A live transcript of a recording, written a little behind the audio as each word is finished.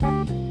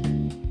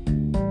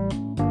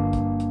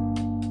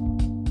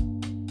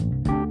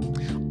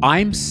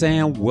I'm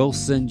Sam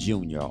Wilson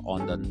Jr.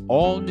 on the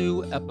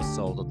all-new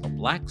episode of the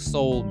Black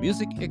Soul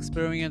Music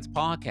Experience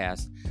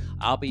podcast.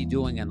 I'll be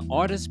doing an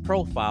artist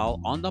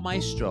profile on the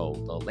maestro,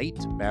 the late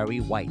Barry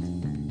White.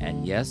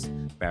 And yes,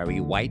 Barry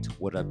White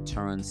would have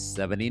turned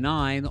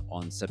 79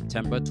 on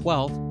September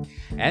 12th.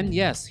 And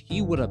yes,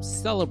 he would have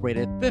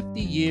celebrated 50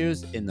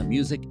 years in the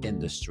music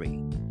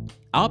industry.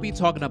 I'll be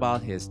talking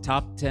about his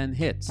top 10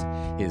 hits,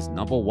 his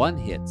number one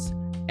hits,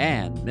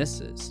 and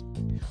misses.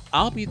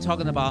 I'll be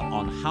talking about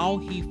on how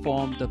he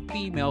formed the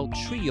female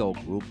trio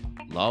group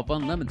Love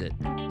Unlimited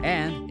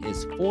and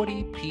his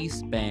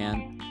 40-piece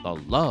band, the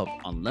Love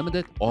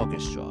Unlimited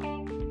Orchestra.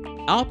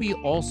 I'll be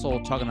also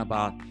talking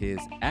about his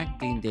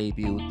acting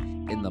debut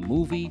in the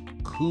movie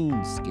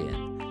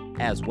Coonskin,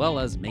 as well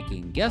as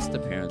making guest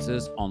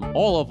appearances on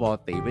all of our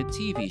favorite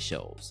TV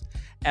shows,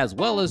 as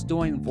well as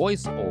doing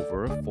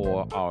voiceover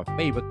for our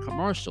favorite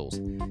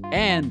commercials,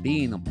 and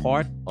being a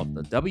part of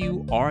the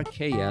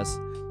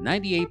WRKS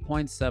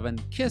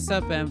 98.7 KISS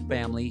FM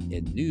family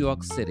in New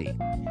York City,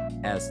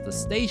 as the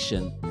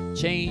station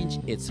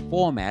changed its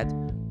format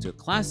to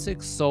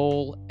classic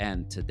soul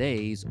and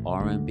today's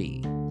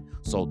R&B.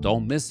 So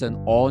don't miss an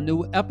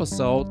all-new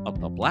episode of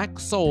the Black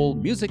Soul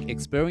Music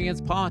Experience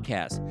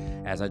podcast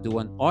as I do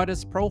an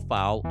artist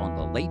profile on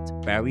the late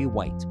Barry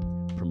White.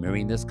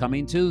 Premiering this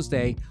coming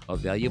Tuesday,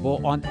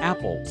 available on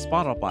Apple,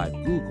 Spotify,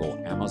 Google,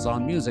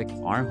 Amazon Music,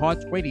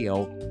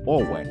 iHeartRadio,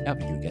 or wherever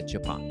you get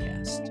your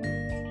podcast.